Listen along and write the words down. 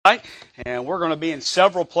And we're going to be in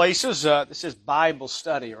several places. This is Bible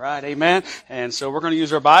study, right? Amen. And so we're going to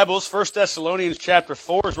use our Bibles. 1 Thessalonians chapter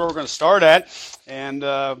 4 is where we're going to start at. And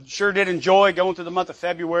sure did enjoy going through the month of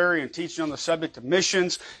February and teaching on the subject of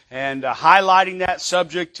missions and highlighting that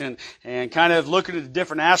subject and kind of looking at the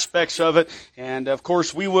different aspects of it. And of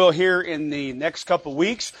course, we will here in the next couple of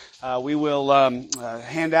weeks, we will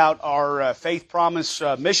hand out our Faith Promise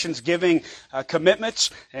missions giving commitments.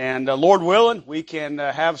 And Lord willing, we can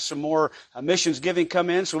have some more missions giving come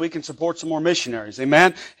in so we can support some more missionaries.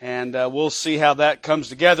 Amen. And we'll see how that comes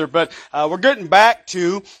together. But we're getting back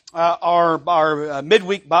to our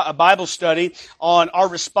midweek Bible study on our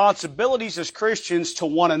responsibilities as Christians to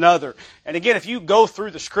one another. And again, if you go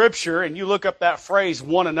through the Scripture and you look up that phrase,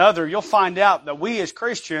 one another, you'll find out that we as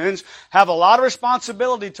Christians have a lot of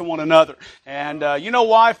responsibility to one another. And you know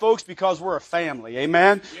why, folks? Because we're a family.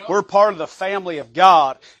 Amen? Yep. We're part of the family of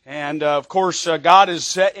God. And of course, God has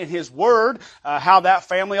set in His Word how that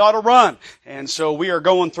family ought to run. And so we are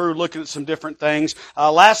going through looking at some different things.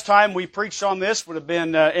 Last time we preached on this would have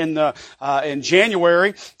been in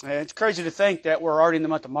January. It's crazy to think that we're already in the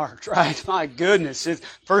month of March, right? My goodness, it's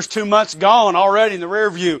first 2 months gone already in the rear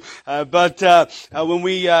view. But when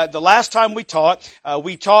we the last time we taught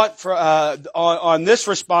on this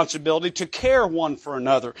responsibility to care one for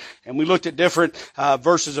another, and we looked at different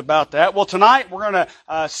verses about that. Well, tonight we're going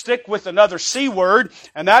to stick with another C word,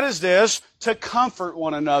 and that is this: to comfort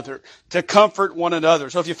one another. To comfort one another.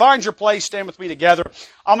 So if you find your place, stand with me together.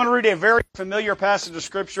 I'm going to read a very familiar passage of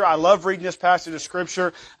Scripture. I love reading this passage of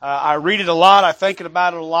Scripture. I read it a lot. I think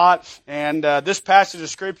about it a lot. And this passage of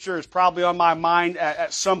Scripture is probably on my mind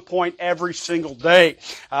at some point every single day.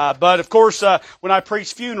 But of course, when I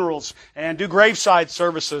preach funerals and do graveside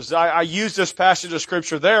services, I use this passage of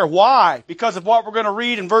Scripture there. Why? Because of what we're going to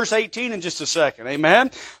read in verse 18 in just a second.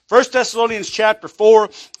 Amen? 1 Thessalonians chapter 4,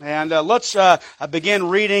 and let's begin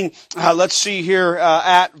reading. Let's see here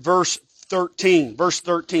at verse 13. Verse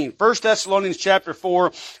 13. 1 Thessalonians chapter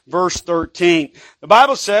 4, verse 13. The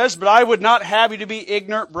Bible says, "But I would not have you to be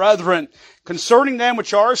ignorant, brethren, concerning them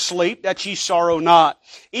which are asleep, that ye sorrow not,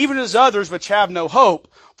 even as others which have no hope.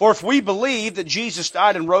 For if we believe that Jesus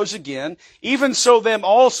died and rose again, even so them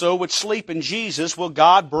also which sleep in Jesus will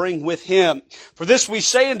God bring with Him. For this we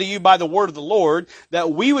say unto you by the word of the Lord, that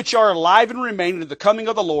we which are alive and remain unto the coming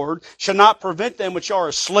of the Lord shall not prevent them which are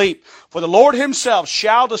asleep. For the Lord Himself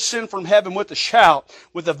shall descend from heaven with a shout,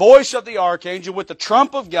 with the voice of the archangel, with the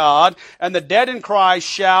trump of God, and the dead in Christ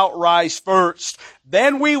shall rise first.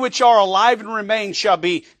 Then we which are alive and remain shall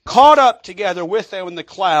be caught up together with them in the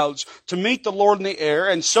clouds to meet the Lord in the air,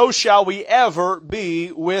 and so shall we ever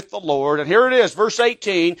be with the Lord." And here it is, verse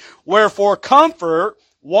 18, "Wherefore comfort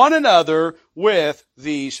one another with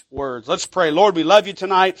these words." Let's pray. Lord, we love you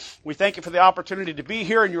tonight. We thank you for the opportunity to be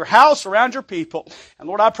here in your house around your people. And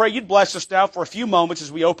Lord, I pray you'd bless us now for a few moments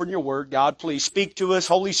as we open your word. God, please speak to us.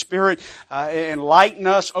 Holy Spirit, enlighten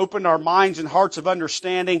us, open our minds and hearts of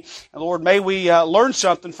understanding. And Lord, may we learn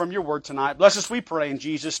something from your word tonight. Bless us, we pray, in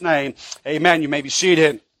Jesus' name. Amen. You may be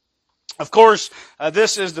seated. Of course,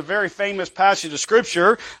 this is the very famous passage of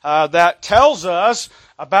Scripture that tells us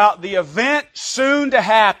about the event soon to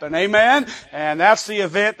happen. Amen? And that's the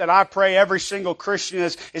event that I pray every single Christian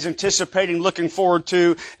is anticipating, looking forward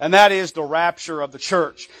to, and that is the rapture of the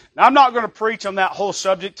church. Now, I'm not going to preach on that whole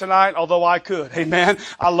subject tonight, although I could. Amen?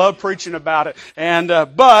 I love preaching about it. And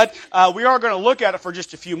but we are going to look at it for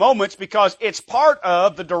just a few moments because it's part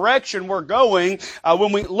of the direction we're going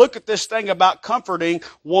when we look at this thing about comforting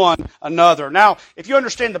one another. Now, if you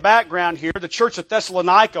understand the background here, the church at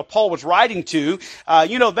Thessalonica Paul was writing to,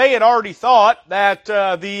 they had already thought that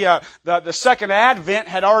the second advent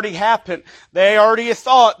had already happened. They already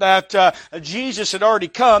thought that Jesus had already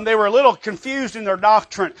come. They were a little confused in their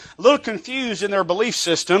doctrine, a little confused in their belief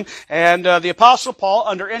system. And the Apostle Paul,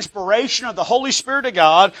 under inspiration of the Holy Spirit of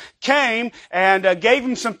God, came and gave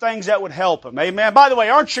them some things that would help them. Amen. By the way,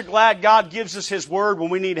 aren't you glad God gives us His Word when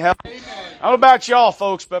we need help? Amen. I don't know about y'all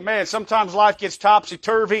folks, but man, sometimes life gets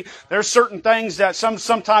topsy-turvy. There's certain things that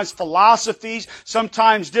sometimes philosophies,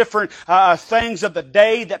 sometimes different things of the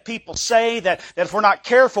day that people say that if we're not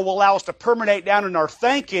careful will allow us to permeate down in our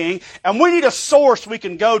thinking. And we need a source we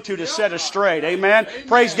can go to set us straight. Amen? Amen.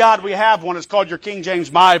 Praise God, we have one. It's called your King James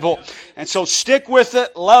Bible. And so stick with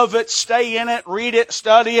it, love it, stay in it, read it,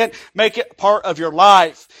 study it, make it part of your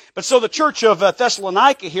life. But so the church of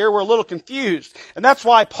Thessalonica here were a little confused. And that's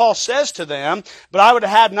why Paul says to them, but I would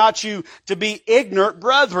have had not you to be ignorant,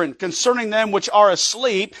 brethren, concerning them which are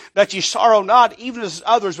asleep, that ye sorrow not, even as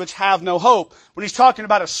others which have no hope. When he's talking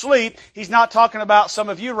about asleep, he's not talking about some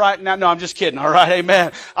of you right now. No, I'm just kidding, all right?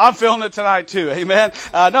 Amen. I'm feeling it tonight too. Amen.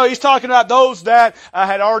 No, he's talking about those that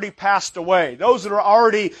had already passed away. Those that are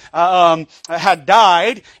already had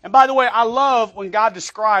died. And by the way, I love when God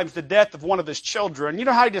describes the death of one of His children. You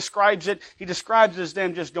know how He describes it? He describes it as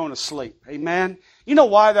them just going to sleep. Amen. You know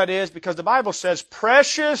why that is? Because the Bible says,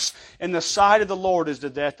 precious in the sight of the Lord is the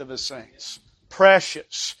death of His saints.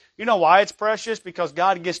 Precious. You know why it's precious? Because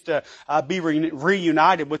God gets to be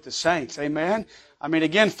reunited with the saints. Amen? I mean,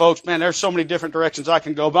 again, folks, man, there's so many different directions I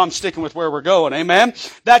can go, but I'm sticking with where we're going. Amen?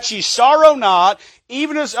 That ye sorrow not,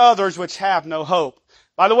 even as others which have no hope.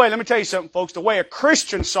 By the way, let me tell you something, folks. The way a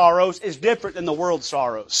Christian sorrows is different than the world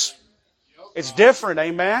sorrows. It's different.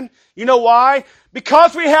 Amen? You know why?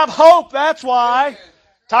 Because we have hope. That's why.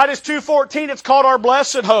 Titus 2:14, it's called our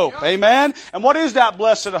blessed hope. Amen? And what is that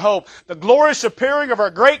blessed hope? The glorious appearing of our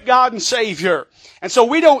great God and Savior. And so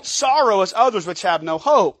we don't sorrow as others which have no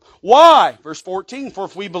hope. Why? Verse 14, for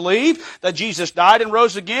if we believe that Jesus died and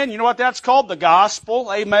rose again, you know what that's called? The gospel.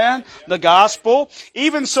 Amen? The gospel.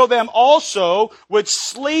 Even so them also which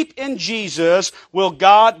sleep in Jesus will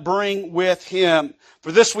God bring with Him.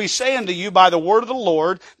 For this we say unto you by the word of the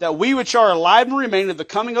Lord, that we which are alive and remain at the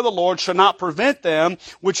coming of the Lord shall not prevent them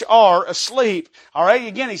which are asleep. All right,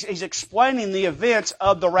 again, he's explaining the events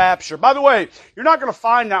of the rapture. By the way, you're not going to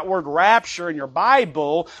find that word rapture in your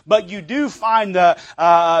Bible, but you do find the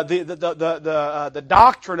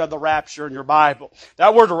doctrine of the rapture in your Bible.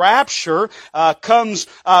 That word rapture comes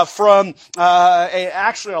from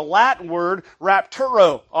actually a Latin word,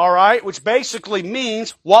 rapturo. All right, which basically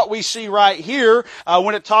means what we see right here.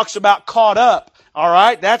 When it talks about caught up. All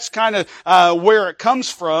right, that's kind of where it comes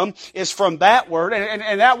from, is from that word.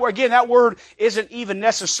 And that word, again, that word isn't even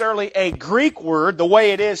necessarily a Greek word the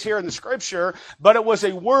way it is here in the Scripture, but it was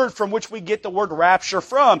a word from which we get the word rapture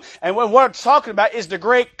from. And what it's talking about is the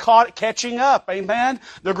great catching up, amen?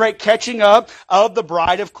 The great catching up of the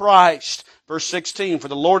bride of Christ. Verse 16, for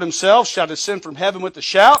the Lord Himself shall descend from heaven with a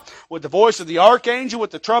shout, with the voice of the archangel,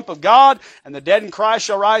 with the trump of God, and the dead in Christ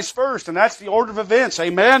shall rise first. And that's the order of events,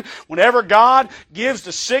 amen? Whenever God gives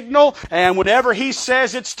the signal, and whenever He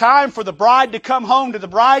says it's time for the bride to come home to the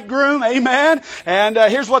bridegroom, amen? And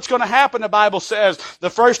here's what's going to happen, the Bible says. The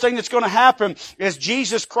first thing that's going to happen is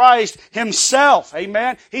Jesus Christ Himself,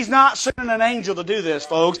 amen? He's not sending an angel to do this,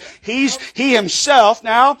 folks. He Himself.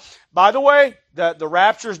 Now, by the way, the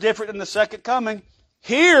rapture is different than the second coming.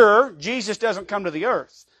 Here, Jesus doesn't come to the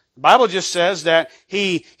earth. The Bible just says that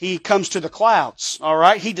He comes to the clouds. All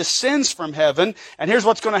right? He descends from heaven. And here's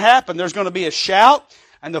what's going to happen. There's going to be a shout.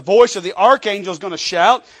 And the voice of the archangel is going to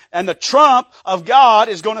shout, and the trump of God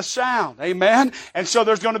is going to sound. Amen? And so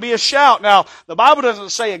there's going to be a shout. Now, the Bible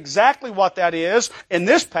doesn't say exactly what that is in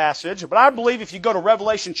this passage, but I believe if you go to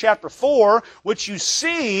Revelation chapter 4, which you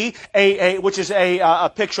see, which is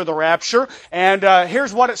a picture of the rapture, and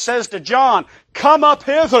here's what it says to John, come up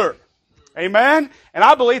hither. Amen? And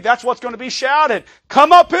I believe that's what's going to be shouted.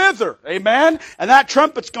 Come up hither. Amen? And that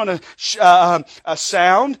trumpet's going to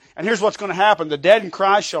sound. And here's what's going to happen. The dead in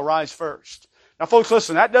Christ shall rise first. Now, folks,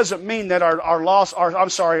 listen, that doesn't mean that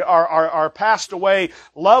our passed away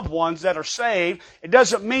loved ones that are saved, it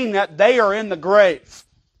doesn't mean that they are in the grave.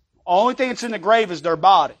 Only thing that's in the grave is their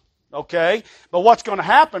body. Okay? But what's going to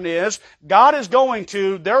happen is, God is going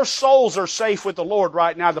to, their souls are safe with the Lord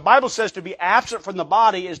right now. The Bible says to be absent from the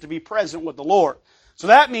body is to be present with the Lord. So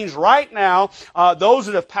that means right now, those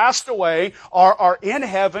that have passed away are in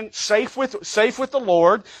heaven, safe with the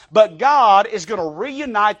Lord, but God is going to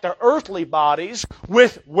reunite their earthly bodies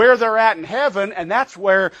with where they're at in heaven, and that's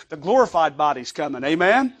where the glorified body's coming.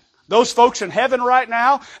 Amen? Those folks in heaven right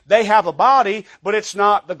now, they have a body, but it's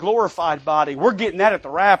not the glorified body. We're getting that at the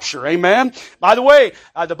rapture. Amen? By the way,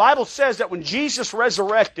 the Bible says that when Jesus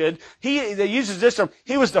resurrected, they uses this term,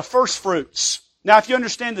 He was the first fruits. Now, if you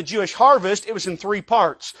understand the Jewish harvest, it was in three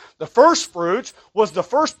parts. The first fruits was the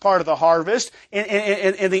first part of the harvest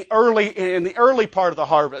in the early part of the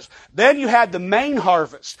harvest. Then you had the main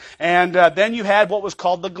harvest, and then you had what was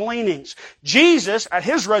called the gleanings. Jesus, at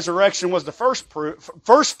His resurrection, was the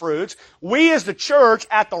first fruits. We, as the church,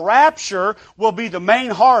 at the rapture, will be the main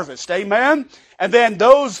harvest. Amen? And then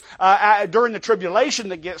those during the tribulation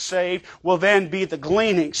that get saved will then be the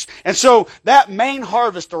gleanings. And so that main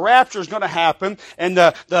harvest, the rapture, is going to happen. happen, and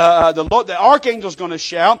the archangel's going to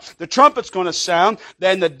shout, the trumpet's going to sound,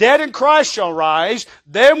 then the dead in Christ shall rise,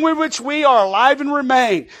 them with which we are alive and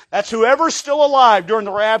remain. That's whoever's still alive during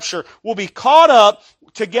the rapture will be caught up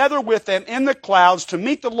together with them in the clouds to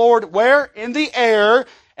meet the Lord where? In the air,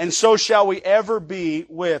 and so shall we ever be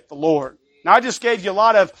with the Lord. Now I just gave you a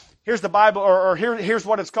lot of, here's the Bible, here's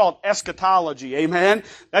what it's called, eschatology, amen?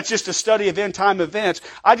 That's just a study of end-time events.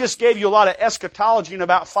 I just gave you a lot of eschatology in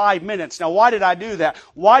about 5 minutes. Now why did I do that?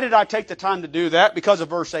 Why did I take the time to do that? Because of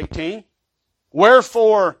verse 18.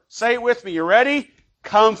 Wherefore, say it with me, you ready?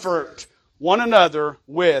 Comfort one another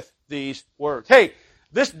with these words. Hey,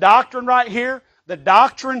 this doctrine right here, the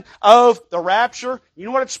doctrine of the rapture, you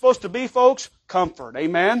know what it's supposed to be, folks? Comfort.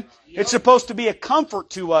 Amen? It's supposed to be a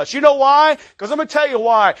comfort to us. You know why? Because I'm going to tell you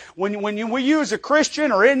why. When you as a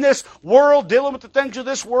Christian are in this world, dealing with the things of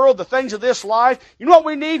this world, the things of this life, you know what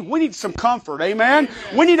we need? We need some comfort. Amen?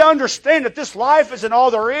 We need to understand that this life isn't all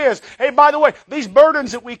there is. Hey, by the way, these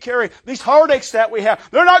burdens that we carry, these heartaches that we have,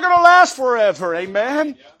 they're not going to last forever.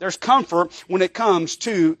 Amen? There's comfort when it comes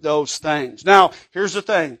to those things. Now, here's the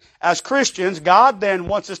thing. As Christians, God then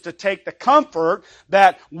wants us to take the comfort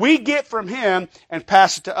that we get from Him and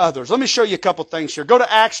pass it to others. Let me show you a couple things here. Go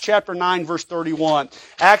to Acts chapter 9, verse 31.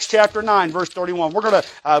 Acts chapter 9, verse 31. We're going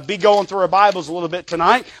to be going through our Bibles a little bit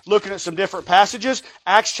tonight, looking at some different passages.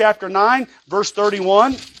 Acts chapter 9, verse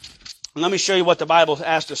 31. And let me show you what the Bible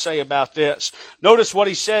has to say about this. Notice what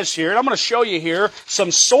he says here. And I'm going to show you here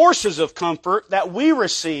some sources of comfort that we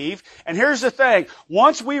receive. And here's the thing.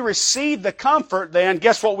 Once we receive the comfort, then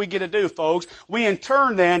guess what we get to do, folks? We in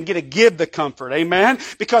turn then get to give the comfort. Amen?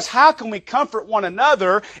 Because how can we comfort one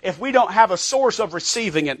another if we don't have a source of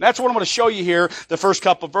receiving it? And that's what I'm going to show you here, the first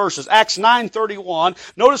couple of verses. Acts 9:31.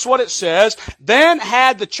 Notice what it says. Then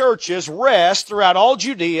had the churches rest throughout all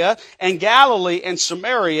Judea and Galilee and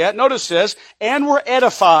Samaria. Notice this, and were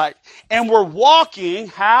edified, and were walking,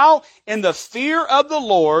 how? In the fear of the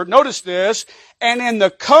Lord, notice this, and in the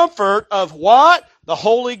comfort of what? The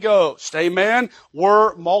Holy Ghost, amen,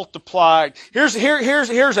 were multiplied. Here's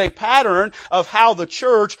a pattern of how the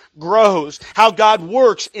church grows, how God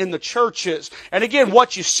works in the churches. And again,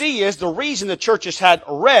 what you see is the reason the churches had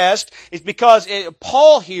rest is because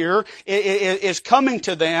Paul here is coming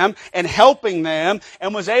to them and helping them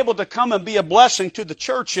and was able to come and be a blessing to the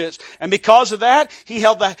churches. And because of that, he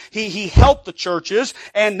helped the churches.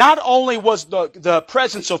 And not only was the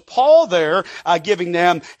presence of Paul there giving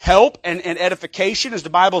them help and edification, as the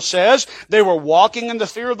Bible says, they were walking in the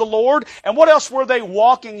fear of the Lord. And what else were they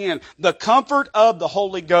walking in? The comfort of the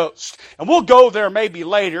Holy Ghost. And we'll go there maybe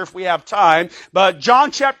later if we have time. But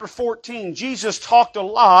John chapter 14, Jesus talked a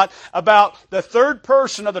lot about the third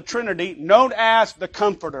person of the Trinity known as the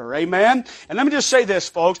Comforter. Amen? And let me just say this,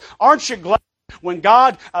 folks. Aren't you glad? When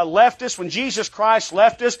God left us, when Jesus Christ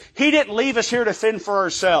left us, He didn't leave us here to fend for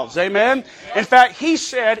ourselves. Amen? In fact, He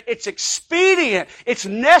said, it's expedient, it's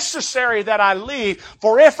necessary that I leave,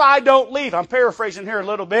 for if I don't leave, I'm paraphrasing here a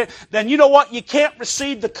little bit, then you know what? You can't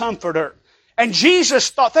receive the Comforter. And Jesus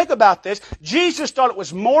thought, think about this, Jesus thought it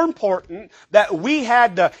was more important that we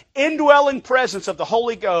had the indwelling presence of the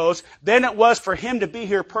Holy Ghost than it was for Him to be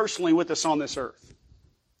here personally with us on this earth.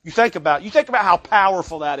 You think about how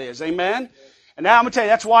powerful that is. Amen? And now I'm going to tell you,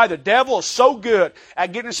 that's why the devil is so good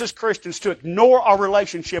at getting us as Christians to ignore our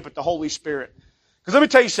relationship with the Holy Spirit. Because let me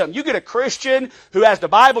tell you something. You get a Christian who, as the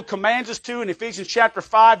Bible commands us to in Ephesians chapter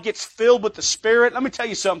 5, gets filled with the Spirit. Let me tell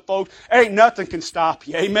you something, folks. There ain't nothing can stop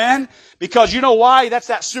you. Amen? Because you know why? That's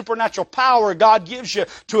that supernatural power God gives you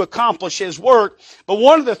to accomplish His work. But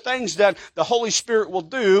one of the things that the Holy Spirit will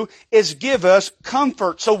do is give us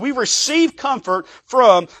comfort. So we receive comfort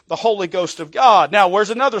from the Holy Ghost of God. Now,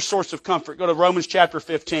 where's another source of comfort? Go to Romans chapter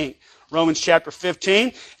 15. Romans chapter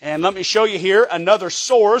 15, and let me show you here another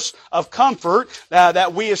source of comfort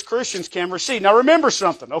that we as Christians can receive. Now remember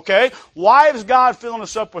something, okay? Why is God filling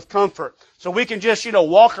us up with comfort? So we can just,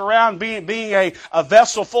 walk around being a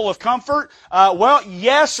vessel full of comfort? Well,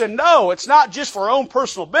 yes and no. It's not just for our own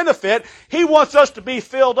personal benefit. He wants us to be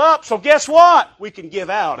filled up, so guess what? We can give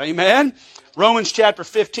out, amen? Romans chapter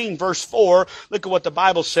 15, verse 4, look at what the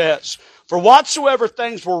Bible says. For whatsoever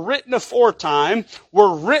things were written aforetime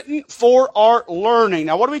were written for our learning.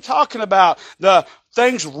 Now, what are we talking about? The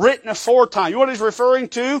things written aforetime. You know what he's referring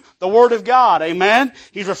to? The Word of God. Amen?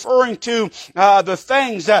 He's referring to the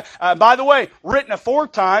things that, by the way, written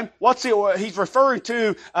aforetime. He's referring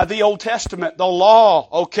to the Old Testament, the law,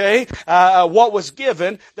 okay? What was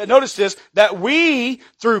given. Notice this, that we,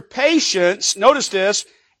 through patience, notice this,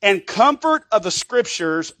 and comfort of the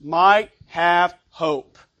Scriptures might have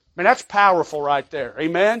hope. I mean, that's powerful right there.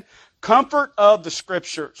 Amen? Comfort of the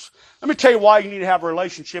Scriptures. Let me tell you why you need to have a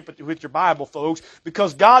relationship with your Bible, folks.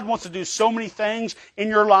 Because God wants to do so many things in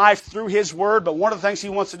your life through His Word, but one of the things He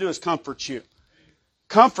wants to do is comfort you.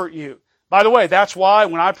 Comfort you. By the way, that's why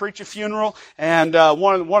when I preach a funeral, and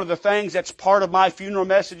one of the things that's part of my funeral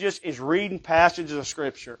messages is reading passages of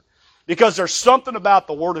Scripture. Because there's something about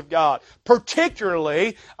the Word of God,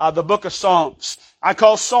 particularly the book of Psalms. I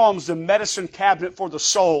call Psalms the medicine cabinet for the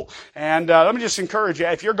soul. And let me just encourage you,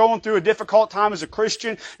 if you're going through a difficult time as a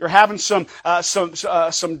Christian, you're having some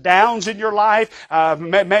downs in your life,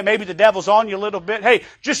 maybe the devil's on you a little bit, hey,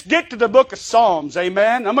 just get to the book of Psalms,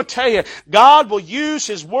 amen? I'm going to tell you, God will use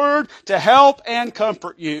His Word to help and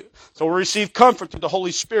comfort you. So we'll receive comfort through the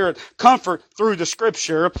Holy Spirit, comfort through the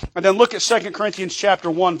Scripture. And then look at 2 Corinthians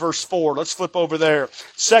chapter 1, verse 4. Let's flip over there.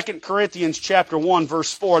 2 Corinthians chapter 1,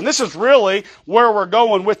 verse 4. And this is really where we're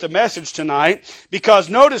going with the message tonight, because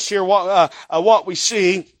notice here what we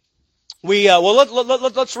see.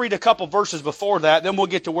 Let's read a couple verses before that, then we'll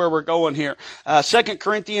get to where we're going here. 2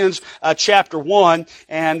 Corinthians chapter 1,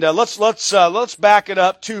 and let's back it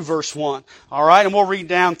up to verse 1. All right, and we'll read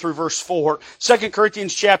down through verse 4. 2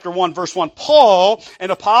 Corinthians chapter 1, verse 1. Paul,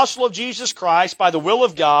 an apostle of Jesus Christ by the will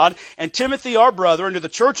of God, and Timothy our brother, unto the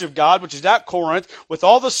church of God, which is at Corinth, with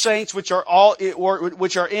all the saints which are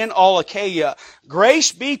in all Achaia.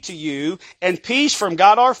 Grace be to you, and peace from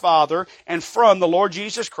God our Father, and from the Lord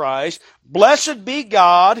Jesus Christ. Blessed be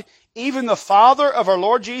God, even the Father of our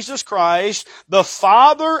Lord Jesus Christ, the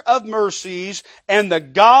Father of mercies, and the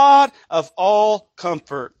God of all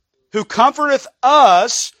comfort, who comforteth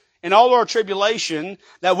us in all our tribulation,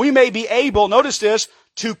 that we may be able, notice this,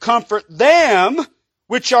 to comfort them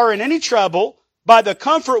which are in any trouble, by the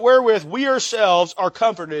comfort wherewith we ourselves are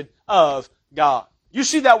comforted of God. You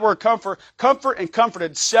see that word comfort and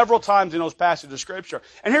comforted several times in those passages of Scripture.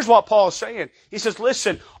 And here's what Paul is saying. He says,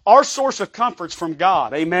 listen, our source of comfort's from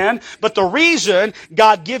God. Amen? But the reason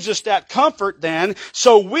God gives us that comfort then,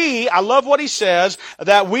 so I love what he says,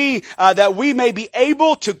 that we may be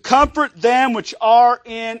able to comfort them which are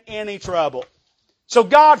in any trouble. So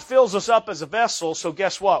God fills us up as a vessel, so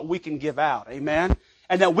guess what? We can give out. Amen?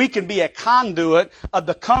 And that we can be a conduit of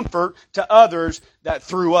the comfort to others that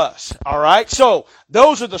through us. All right? So,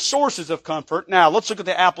 those are the sources of comfort. Now, let's look at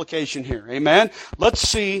the application here. Amen? Let's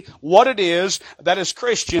see what it is that as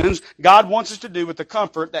Christians, God wants us to do with the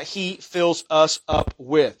comfort that He fills us up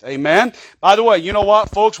with. Amen? By the way, you know what,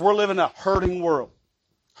 folks? We're living in a hurting world.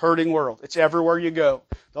 Hurting world. It's everywhere you go.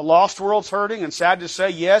 The lost world's hurting, and sad to say,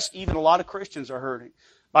 yes, even a lot of Christians are hurting.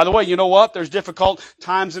 By the way, you know what? There's difficult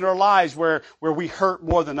times in our lives where we hurt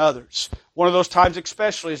more than others. One of those times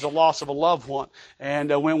especially is the loss of a loved one. And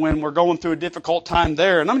when we're going through a difficult time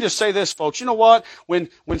there. And let me just say this, folks. You know what? When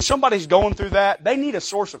somebody's going through that, they need a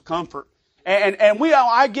source of comfort. And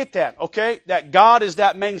I get that, okay? That God is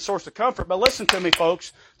that main source of comfort. But listen to me,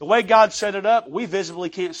 folks. The way God set it up, we visibly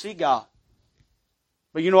can't see God.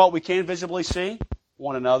 But you know what we can visibly see?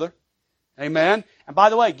 One another. Amen? And by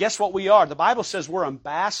the way, guess what we are? The Bible says we're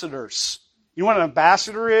ambassadors. You know what an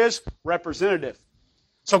ambassador is? Representative.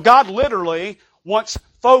 So God literally wants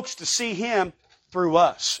folks to see Him through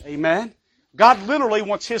us. Amen? God literally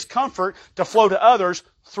wants His comfort to flow to others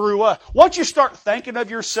through us. Once you start thinking of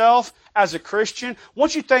yourself as a Christian,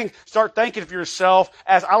 once you start thinking of yourself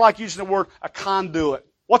as, I like using the word, a conduit.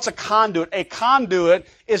 What's a conduit? A conduit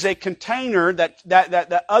is a container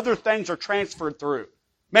that other things are transferred through.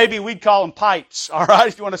 Maybe we'd call them pipes, all right,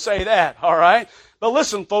 if you want to say that, all right? But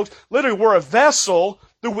listen, folks, literally we're a vessel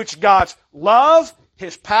through which God's love,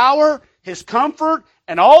 His power, His comfort,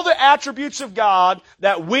 and all the attributes of God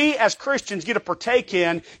that we as Christians get to partake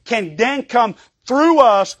in can then come through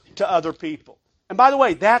us to other people. And by the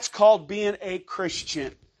way, that's called being a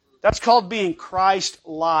Christian. That's called being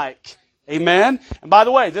Christ-like. Amen? And by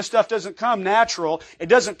the way, this stuff doesn't come natural. It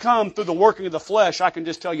doesn't come through the working of the flesh. I can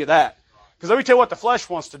just tell you that. Because let me tell you what the flesh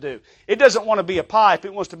wants to do. It doesn't want to be a pipe.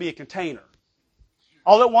 It wants to be a container.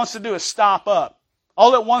 All it wants to do is stop up.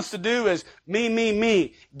 All it wants to do is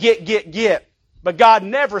me, get. But God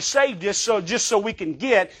never saved us just so we can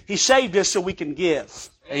get. He saved us so we can give.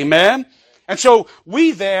 Amen? And so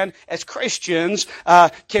we then, as Christians,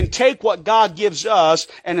 can take what God gives us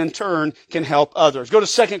and in turn can help others. Go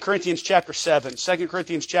to 2 Corinthians chapter 7. 2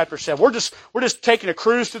 Corinthians chapter 7. We're just taking a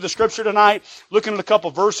cruise through the Scripture tonight, looking at a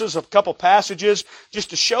couple verses, a couple passages, just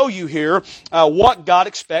to show you here what God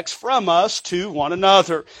expects from us to one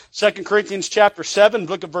another. 2 Corinthians chapter 7,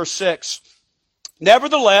 look at verse 6.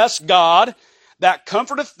 Nevertheless, God, that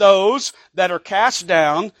comforteth those that are cast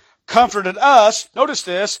down, comforted us. Notice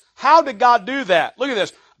this. How did God do that? Look at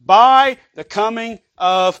this. By the coming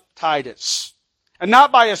of Titus. And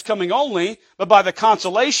not by his coming only, but by the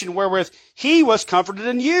consolation wherewith he was comforted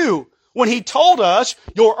in you, when he told us,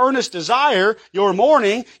 your earnest desire, your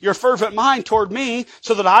mourning, your fervent mind toward me,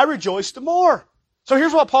 so that I rejoiced the more. So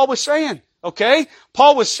here's what Paul was saying. Okay?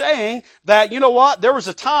 Paul was saying that, you know what? There was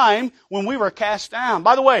a time when we were cast down.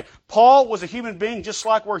 By the way, Paul was a human being just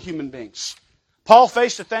like we're human beings. Paul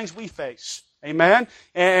faced the things we face. Amen?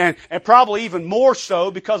 And probably even more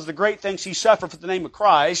so because of the great things he suffered for the name of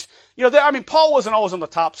Christ. You know, Paul wasn't always on the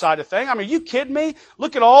top side of things. Are you kidding me?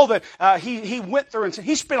 Look at all that he went through. And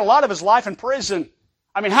he spent a lot of his life in prison.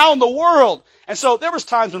 How in the world? And so there was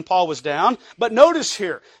times when Paul was down. But notice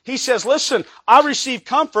here, he says, listen, I received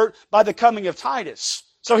comfort by the coming of Titus.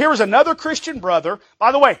 So here was another Christian brother,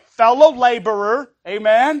 by the way, fellow laborer,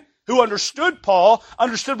 amen, who understood Paul,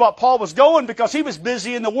 understood what Paul was going because he was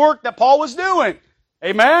busy in the work that Paul was doing.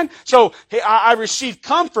 Amen? So I received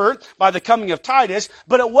comfort by the coming of Titus,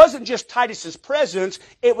 but it wasn't just Titus's presence,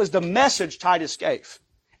 it was the message Titus gave.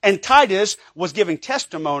 And Titus was giving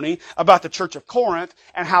testimony about the church of Corinth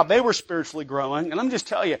and how they were spiritually growing. And let me just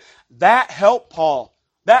tell you, that helped Paul.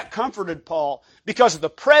 That comforted Paul because of the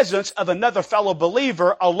presence of another fellow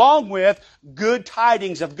believer along with good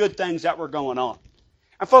tidings of good things that were going on.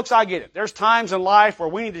 And folks, I get it. There's times in life where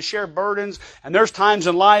we need to share burdens, and there's times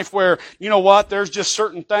in life where, you know what, there's just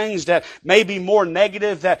certain things that may be more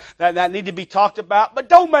negative that need to be talked about. But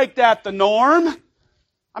don't make that the norm.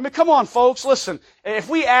 Come on, folks, listen. If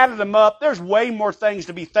we added them up, there's way more things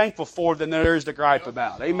to be thankful for than there is to gripe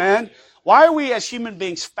about. Amen? Why are we as human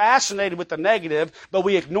beings fascinated with the negative, but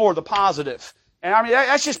we ignore the positive? And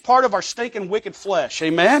that's just part of our stinking wicked flesh.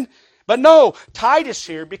 Amen? But no, Titus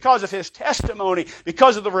here, because of his testimony,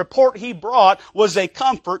 because of the report he brought, was a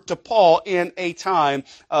comfort to Paul in a time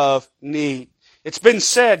of need. It's been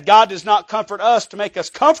said, God does not comfort us to make us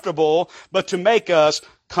comfortable, but to make us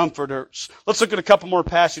comforters. Let's look at a couple more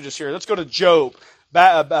passages here. Let's go to Job.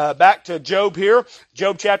 Back to Job here,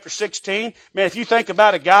 Job chapter 16. Man, if you think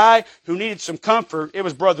about a guy who needed some comfort, it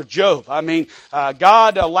was brother Job.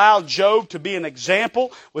 God allowed Job to be an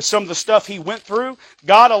example with some of the stuff he went through.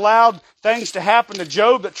 God allowed things to happen to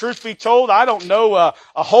Job that, truth be told, I don't know a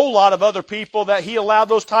whole lot of other people that he allowed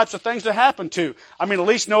those types of things to happen to. At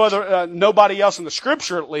least nobody else in the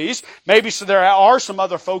Scripture, at least. Maybe so there are some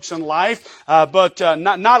other folks in life, but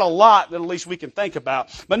not a lot that at least we can think about.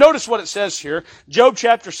 But notice what it says here. Job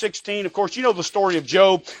chapter 16, of course, you know the story of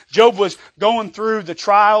Job. Job was going through the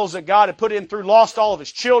trials that God had put him through, lost all of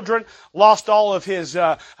his children, lost all of his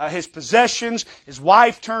possessions. His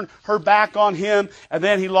wife turned her back on him, and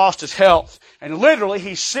then he lost his health. And literally,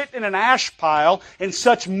 he's sitting in an ash pile in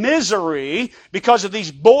such misery because of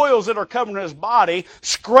these boils that are covering his body,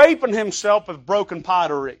 scraping himself with broken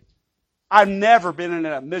pottery. I've never been in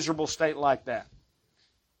a miserable state like that.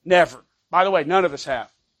 Never. By the way, none of us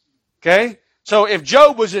have. Okay? So if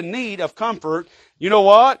Job was in need of comfort, you know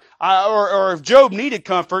what? Or if Job needed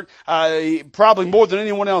comfort, probably more than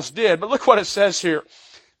anyone else did. But look what it says here.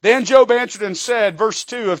 Then Job answered and said, verse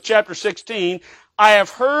 2 of chapter 16, I have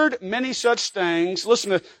heard many such things.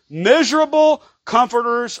 Listen to, miserable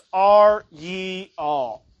comforters are ye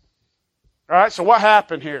all. All right, so what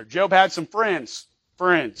happened here? Job had some friends,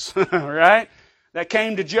 right, that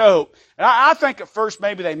came to Job. And I think at first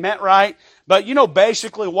maybe they meant right, but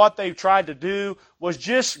basically what they tried to do was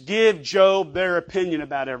just give Job their opinion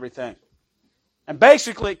about everything. And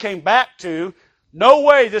basically it came back to, no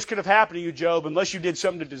way this could have happened to you, Job, unless you did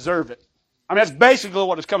something to deserve it. That's basically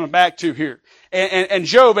what it's coming back to here. And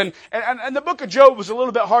Job, and the book of Job was a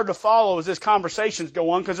little bit hard to follow as these conversations go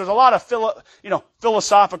on because there's a lot of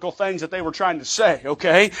philosophical things that they were trying to say,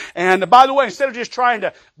 okay? And by the way, instead of just trying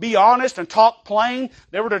to be honest and talk plain,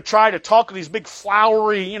 they were to try to talk these big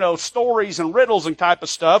flowery, stories and riddles and type of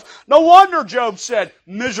stuff. No wonder Job said,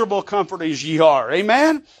 miserable comforters ye are.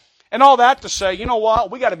 Amen? And all that to say, you know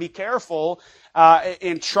what? We got to be careful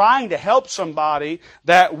in trying to help somebody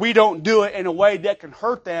that we don't do it in a way that can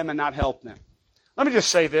hurt them and not help them. Let me just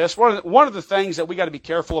say this. One of the things that we got to be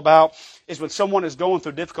careful about is when someone is going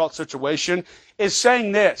through a difficult situation is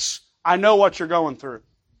saying this, I know what you're going through,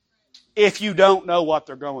 if you don't know what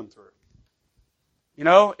they're going through.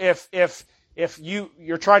 If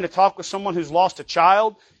you're trying to talk with someone who's lost a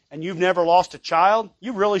child and you've never lost a child,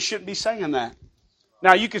 you really shouldn't be saying that.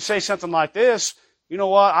 Now, you could say something like this, you know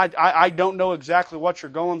what, I don't know exactly what you're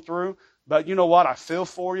going through, but you know what, I feel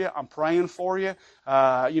for you, I'm praying for you,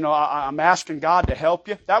 I'm asking God to help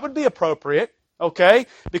you. That would be appropriate, okay?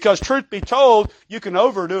 Because truth be told, you can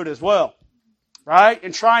overdo it as well, right?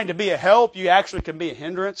 In trying to be a help, you actually can be a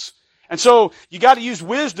hindrance. And so you got to use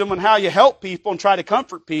wisdom on how you help people and try to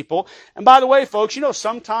comfort people. And by the way, folks,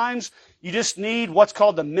 sometimes You just need what's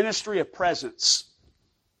called the ministry of presence.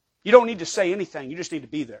 You don't need to say anything. You just need to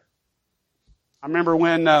be there. I remember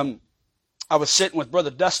when I was sitting with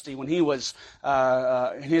Brother Dusty when he was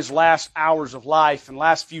in his last hours of life and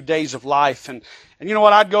last few days of life. And you know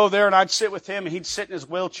what? I'd go there and I'd sit with him, and he'd sit in his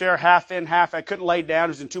wheelchair, half in, half out. I couldn't lay down.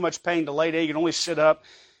 He was in too much pain to lay down. You could only sit up,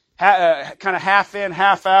 kind of half in,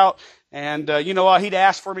 half out. And you know what? He'd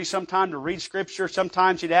ask for me sometime to read Scripture.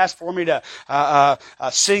 Sometimes he'd ask for me to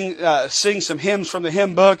sing some hymns from the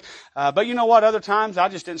hymn book. But you know what? Other times I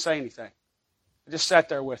just didn't say anything. I just sat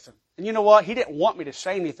there with him. And you know what? He didn't want me to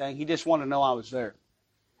say anything. He just wanted to know I was there.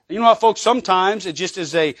 And you know what, folks? Sometimes it just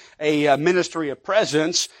is a ministry of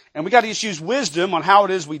presence, and we got to just use wisdom on how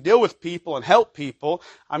it is we deal with people and help people.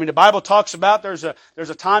 I mean, the Bible talks about there's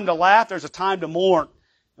a time to laugh, there's a time to mourn.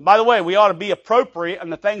 And by the way, we ought to be appropriate in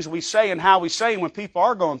the things we say and how we say when people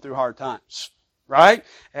are going through hard times. Right?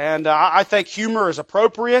 And I think humor is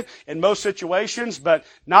appropriate in most situations, but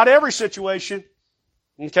not every situation.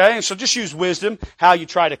 Okay, and so just use wisdom, how you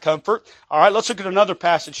try to comfort. All right, let's look at another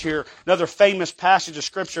passage here, another famous passage of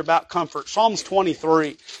Scripture about comfort. Psalms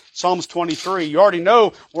 23. Psalms 23. You already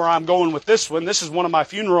know where I'm going with this one. This is one of my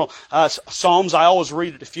funeral psalms. I always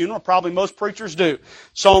read at a funeral. Probably most preachers do.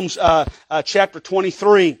 Psalms chapter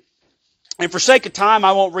 23. And for sake of time,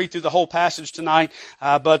 I won't read through the whole passage tonight,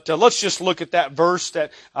 but let's just look at that verse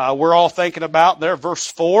that we're all thinking about there, verse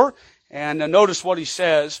 4. And notice what he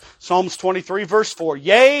says, Psalms 23, verse 4.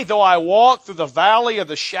 Yea, though I walk through the valley of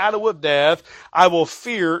the shadow of death, I will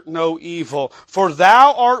fear no evil. For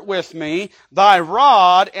thou art with me, thy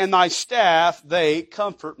rod and thy staff, they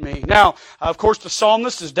comfort me. Now, of course, the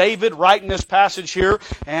psalmist is David writing this passage here,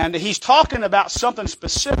 and he's talking about something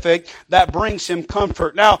specific that brings him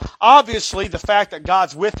comfort. Now, obviously, the fact that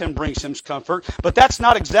God's with him brings him comfort, but that's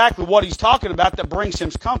not exactly what he's talking about that brings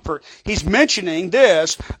him comfort. He's mentioning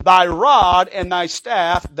this, thy rod and thy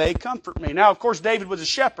staff, they comfort me. Now, of course, David was a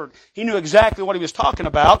shepherd. He knew exactly what he was talking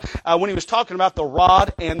about when he was talking about the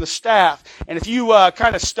rod and the staff. And if you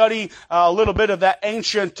kind of study a little bit of that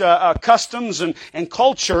ancient customs and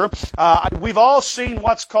culture, we've all seen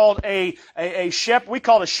what's called we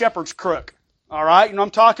call it a shepherd's crook. All right, you know what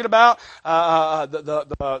I'm talking about?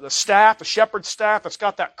 The staff, a shepherd's staff, it's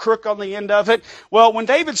got that crook on the end of it. Well, when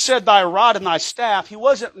David said thy rod and thy staff, he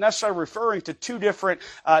wasn't necessarily referring to two different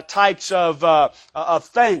types of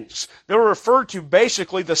things. They were referred to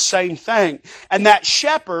basically the same thing. And that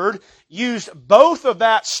shepherd used both of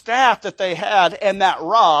that staff that they had and that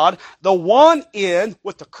rod. The one end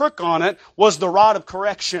with the crook on it was the rod of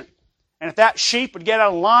correction. And if that sheep would get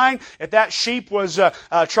out of line, if that sheep was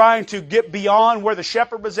trying to get beyond where the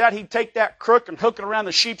shepherd was at, he'd take that crook and hook it around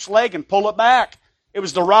the sheep's leg and pull it back. It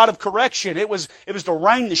was the rod of correction. It was to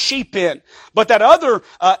rein the sheep in. But that other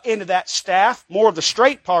end of that staff, more of the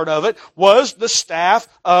straight part of it, was the staff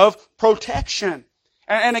of protection.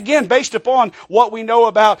 And again, based upon what we know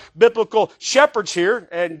about biblical shepherds here,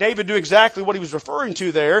 and David knew exactly what he was referring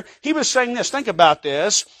to there, he was saying this, think about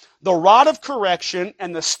this, the rod of correction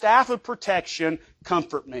and the staff of protection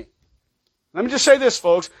comfort me. Let me just say this,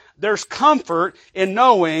 folks. There's comfort in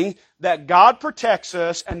knowing that God protects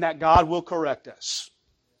us and that God will correct us.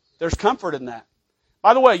 There's comfort in that.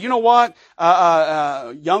 By the way, you know what?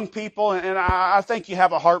 Young people, and I think you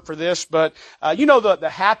have a heart for this, but you know the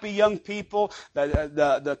happy young people,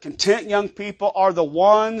 the content young people are the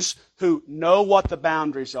ones who know what the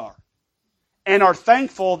boundaries are and are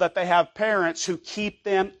thankful that they have parents who keep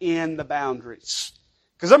them in the boundaries.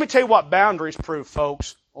 Because let me tell you what boundaries prove,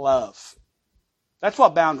 folks. Love. That's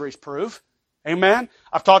what boundaries prove. Amen?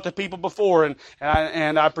 I've talked to people before, and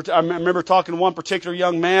I remember talking to one particular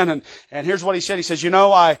young man, and here's what he said. He says, you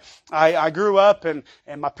know, I grew up, and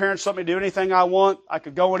my parents let me do anything I want. I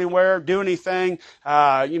could go anywhere, do anything.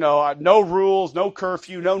 No rules, no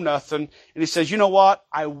curfew, no nothing. And he says, you know what?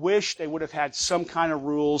 I wish they would have had some kind of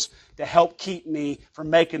rules to help keep me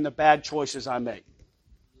from making the bad choices I make.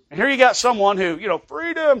 And here you got someone who,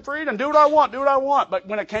 freedom, do what I want. But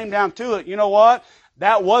when it came down to it, you know what?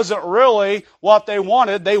 That wasn't really what they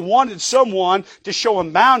wanted. They wanted someone to show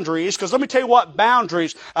them boundaries. Because let me tell you what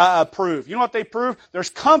boundaries prove. You know what they prove? There's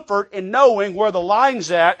comfort in knowing where the line's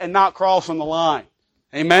at and not crossing the line.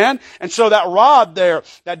 Amen? And so that rod there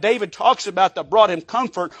that David talks about that brought him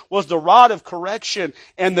comfort was the rod of correction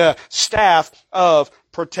and the staff of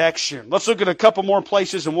protection. Let's look at a couple more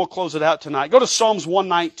places and we'll close it out tonight. Go to Psalms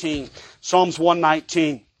 119. Psalms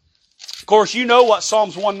 119. Of course, you know what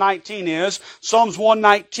Psalms 119 is. Psalms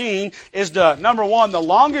 119 is number one, the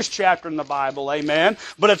longest chapter in the Bible, amen.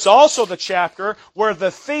 But it's also the chapter where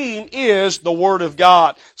the theme is the Word of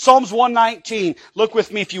God. Psalms 119, look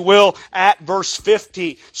with me if you will at verse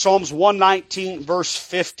 50. Psalms 119 verse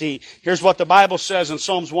 50. Here's what the Bible says in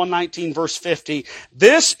Psalms 119 verse 50.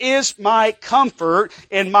 This is my comfort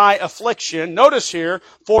in my affliction. Notice here,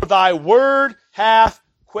 for thy word hath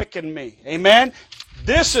quickened me. Amen.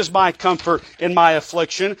 This is my comfort in my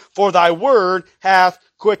affliction, for thy word hath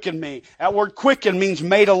quickened me. That word quicken means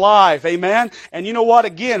made alive. Amen? And you know what?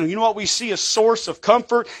 Again, you know what we see a source of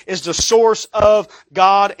comfort is the source of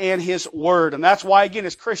God and His Word. And that's why, again,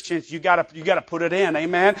 as Christians, you gotta put it in.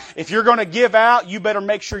 Amen? If you're gonna give out, you better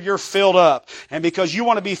make sure you're filled up. And because you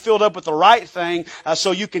want to be filled up with the right thing, so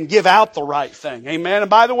you can give out the right thing. Amen? And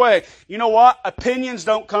by the way, you know what? Opinions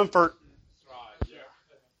don't comfort.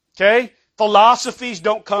 Okay? Philosophies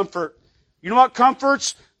don't comfort. You know what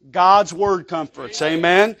comforts? God's Word comforts.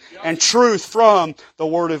 Amen? And truth from the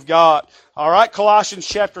Word of God. All right, Colossians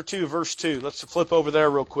chapter 2, verse 2. Let's flip over there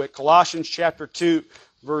real quick. Colossians chapter 2,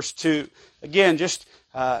 verse 2. Again, just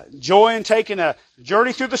joy in taking a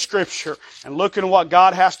journey through the Scripture and looking at what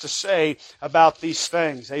God has to say about these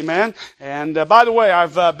things. Amen? And by the way,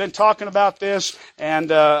 I've been talking about this,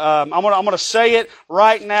 and I'm going to say it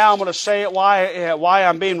right now. I'm going to say it why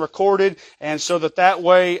I'm being recorded, and so that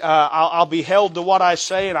way I'll be held to what I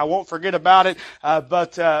say, and I won't forget about it.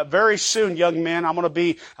 But very soon, young men, I'm going to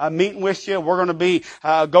be meeting with you. We're going to be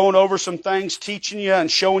going over some things, teaching you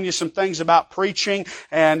and showing you some things about preaching,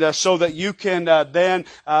 and so that you can then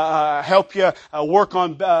help you work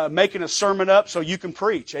on making a sermon up so you can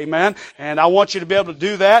preach. Amen? And I want you to be able to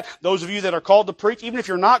do that. Those of you that are called to preach, even if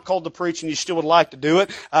you're not called to preach and you still would like to do it,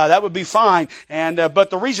 that would be fine. And but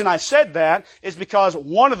the reason I said that is because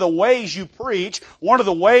one of the ways you preach, one of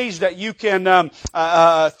the ways that you can,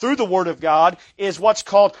 through the Word of God, is what's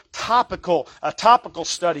called a topical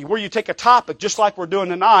study, where you take a topic, just like we're doing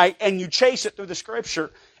tonight, and you chase it through the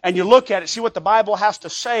Scripture. And you look at it, see what the Bible has to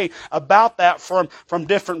say about that from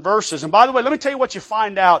different verses. And by the way, let me tell you what you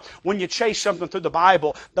find out when you chase something through the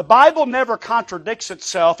Bible. The Bible never contradicts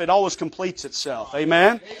itself. It always completes itself.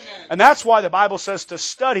 Amen? And that's why the Bible says to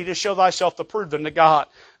study to show thyself approved unto God.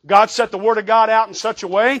 God set the Word of God out in such a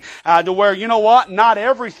way to where, you know what, not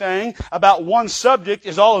everything about one subject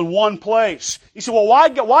is all in one place. You say, well,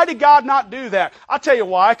 why did God not do that? I'll tell you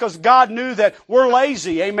why, because God knew that we're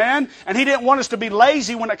lazy, amen? And He didn't want us to be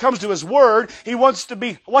lazy when it comes to His Word. He wants us to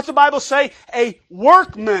be, what's the Bible say? A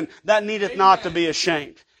workman that needeth not to be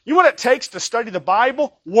ashamed. You know what it takes to study the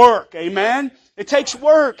Bible? Work, amen? It takes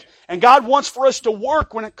work. And God wants for us to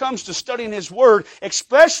work when it comes to studying His Word,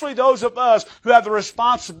 especially those of us who have the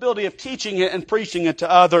responsibility of teaching it and preaching it to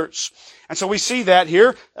others. And so we see that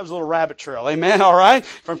here. That was a little rabbit trail. Amen? All right?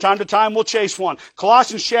 From time to time, we'll chase one.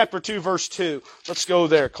 Colossians chapter 2, verse 2. Let's go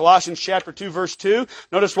there. Colossians chapter 2, verse 2.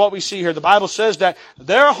 Notice what we see here. The Bible says that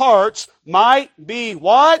their hearts might be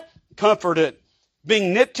what? Comforted.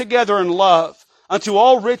 Being knit together in love unto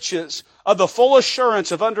all riches of the full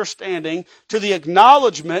assurance of understanding, to the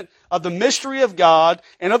acknowledgement of the mystery of God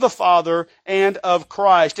and of the Father and of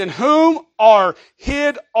Christ, in whom are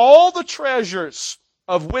hid all the treasures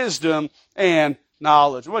of wisdom and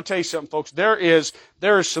knowledge. I want to tell you something, folks. There is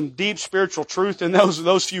some deep spiritual truth in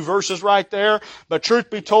those few verses right there. But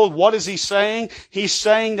truth be told, what is he saying? He's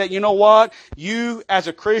saying that, you know what? You, as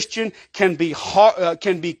a Christian, can be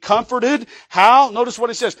comforted. How? Notice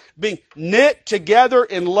what it says. Being knit together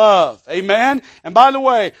in love. Amen? And by the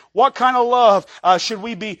way, what kind of love should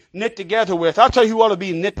we be knit together with? I'll tell you who ought to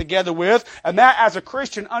be knit together with. And that, as a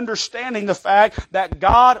Christian, understanding the fact that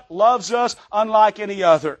God loves us unlike any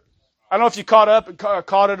other. I don't know if you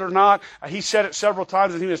caught it or not. He said it several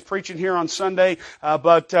times as he was preaching here on Sunday.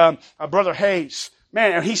 But Brother Hayes,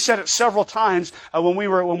 man, he said it several times when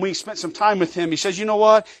we spent some time with him. He says, you know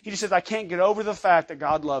what? He just says, I can't get over the fact that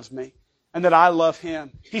God loves me and that I love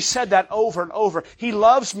Him. He said that over and over. He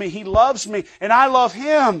loves me, and I love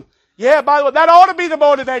Him. Yeah, by the way, that ought to be the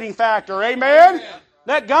motivating factor. Amen?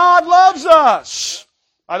 That God loves us.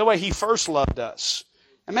 By the way, He first loved us.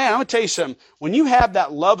 And man, I'm going to tell you something. When you have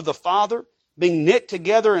that love of the Father, being knit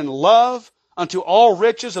together in love unto all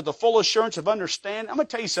riches of the full assurance of understanding, I'm going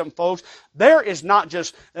to tell you something, folks. There is not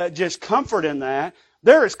just comfort in that.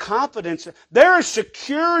 There is confidence. There is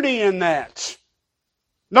security in that.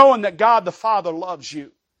 Knowing that God the Father loves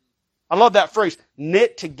you. I love that phrase,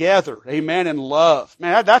 knit together, amen, in love.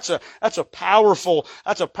 Man, that's a powerful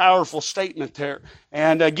statement there.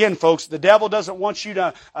 And again, folks, the devil doesn't want you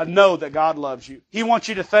to know that God loves you. He wants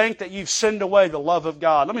you to think that you've sinned away the love of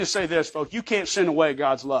God. Let me just say this, folks, you can't sin away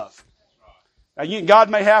God's love. God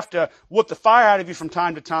may have to whoop the fire out of you from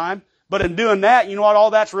time to time, but in doing that, you know what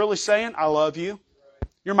all that's really saying? I love you.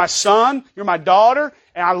 You're my son, you're my daughter,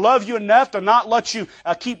 and I love you enough to not let you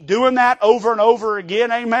keep doing that over and over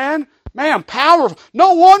again. Amen? Man, powerful.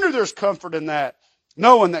 No wonder there's comfort in that,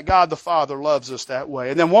 knowing that God the Father loves us that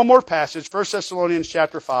way. And then one more passage, 1 Thessalonians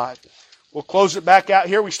chapter 5. We'll close it back out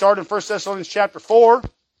here. We started in 1 Thessalonians chapter 4.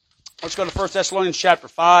 Let's go to 1 Thessalonians chapter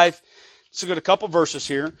 5. Let's look at a couple verses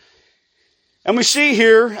here. And we see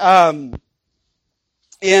here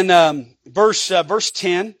in verse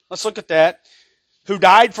 10, let's look at that. Who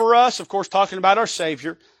died for us, of course talking about our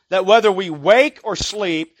Savior, that whether we wake or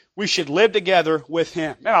sleep, we should live together with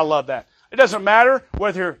Him. Man, I love that. It doesn't matter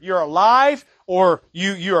whether you're alive or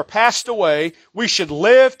you are passed away, we should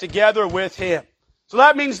live together with Him. So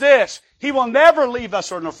that means this, He will never leave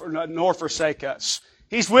us nor forsake us.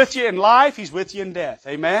 He's with you in life, He's with you in death.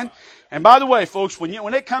 Amen? And by the way, folks,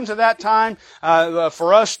 when it comes to that time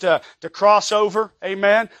for us to cross over,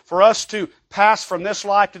 amen, for us to pass from this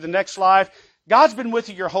life to the next life, God's been with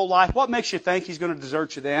you your whole life. What makes you think He's going to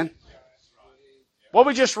desert you then? What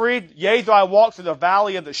we just read, yea, though I walk through the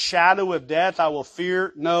valley of the shadow of death, I will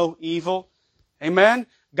fear no evil. Amen?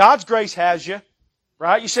 God's grace has you.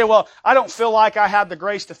 Right? You say, well, I don't feel like I have the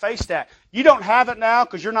grace to face that. You don't have it now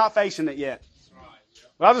because you're not facing it yet.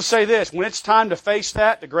 But I'll just say this, when it's time to face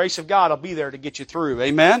that, the grace of God will be there to get you through.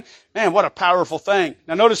 Amen? Man, what a powerful thing.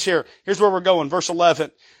 Now notice here, here's where we're going, verse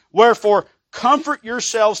 11. Wherefore, comfort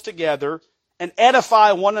yourselves together and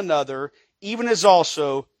edify one another, even as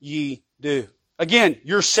also ye do. Again,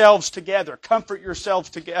 yourselves together. Comfort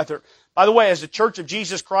yourselves together. By the way, as the Church of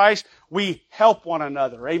Jesus Christ, we help one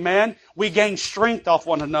another. Amen? We gain strength off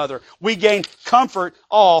one another. We gain comfort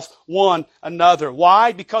off one another.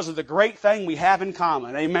 Why? Because of the great thing we have in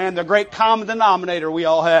common. Amen? The great common denominator we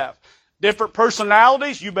all have. Different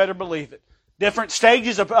personalities? You better believe it. Different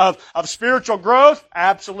stages of spiritual growth?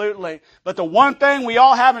 Absolutely. But the one thing we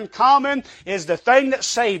all have in common is the thing that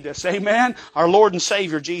saved us. Amen? Our Lord and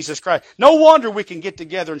Savior, Jesus Christ. No wonder we can get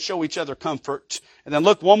together and show each other comfort. And then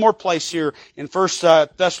look one more place here in 1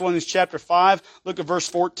 Thessalonians chapter 5. Look at verse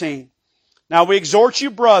 14. Now we exhort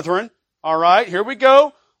you, brethren. All right, here we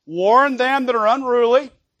go. Warn them that are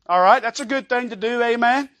unruly. All right, that's a good thing to do.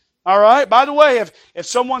 Amen? All right. By the way, if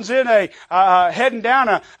someone's in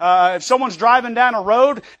if someone's driving down a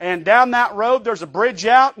road and down that road there's a bridge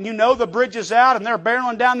out and you know the bridge is out and they're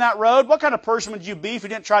barreling down that road, what kind of person would you be if you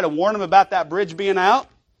didn't try to warn them about that bridge being out?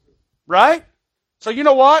 Right? So you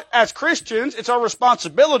know what? As Christians, it's our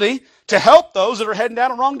responsibility to help those that are heading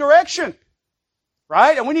down the wrong direction.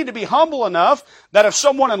 Right? And we need to be humble enough that if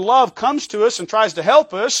someone in love comes to us and tries to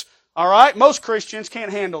help us, all right, most Christians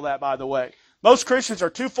can't handle that, by the way. Most Christians are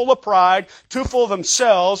too full of pride, too full of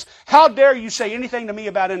themselves. How dare you say anything to me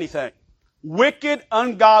about anything? Wicked,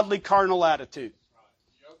 ungodly, carnal attitude.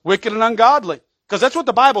 Wicked and ungodly. Because that's what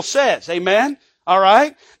the Bible says. Amen? All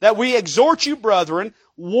right? That we exhort you, brethren,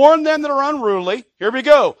 warn them that are unruly. Here we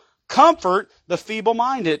go. Comfort the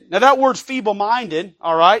feeble-minded. Now that word feeble-minded,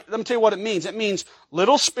 all right, let me tell you what it means. It means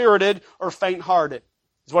little-spirited or faint-hearted.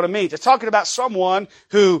 Is what it means. It's talking about someone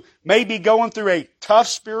who may be going through a tough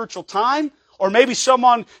spiritual time, or maybe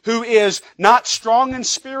someone who is not strong in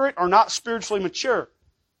spirit or not spiritually mature.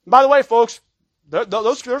 And by the way, folks,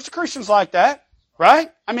 there's Christians like that,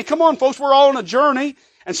 right? I mean, come on, folks, we're all on a journey,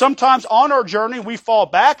 and sometimes on our journey we fall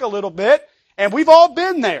back a little bit, and we've all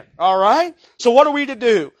been there, all right? So what are we to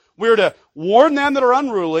do? We're to warn them that are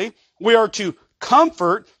unruly. We are to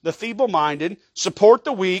comfort the feeble-minded, support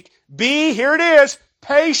the weak, be, here it is,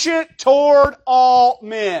 patient toward all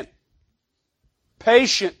men.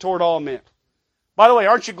 Patient toward all men. By the way,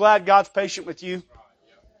 aren't you glad God's patient with you?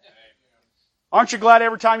 Aren't you glad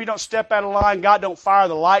every time you don't step out of line, God don't fire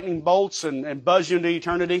the lightning bolts and buzz you into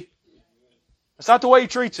eternity? That's not the way He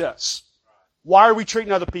treats us. Why are we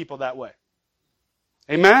treating other people that way?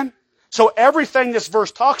 Amen? So everything this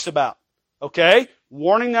verse talks about, okay,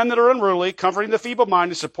 warning them that are unruly, comforting the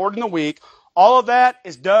feeble-minded, supporting the weak, all of that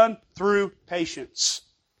is done through patience.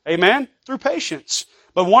 Amen? Through patience.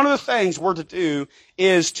 But one of the things we're to do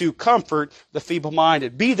is to comfort the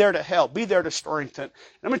feeble-minded. Be there to help. Be there to strengthen. And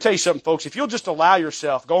let me tell you something, folks. If you'll just allow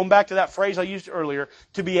yourself, going back to that phrase I used earlier,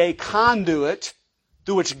 to be a conduit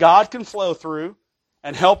through which God can flow through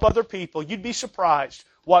and help other people, you'd be surprised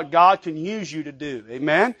what God can use you to do.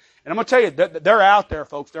 Amen? And I'm going to tell you, they're out there,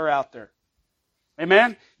 folks. They're out there.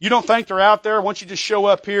 Amen? You don't think they're out there once you just show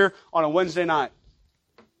up here on a Wednesday night.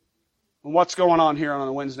 And what's going on here on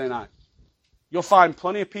a Wednesday night? You'll find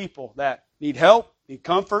plenty of people that need help, need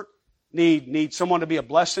comfort, need someone to be a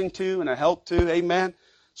blessing to and a help to. Amen?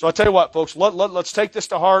 So I tell you what, folks, let's take this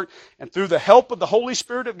to heart, and through the help of the Holy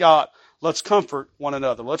Spirit of God, let's comfort one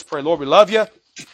another. Let's pray. Lord, we love you.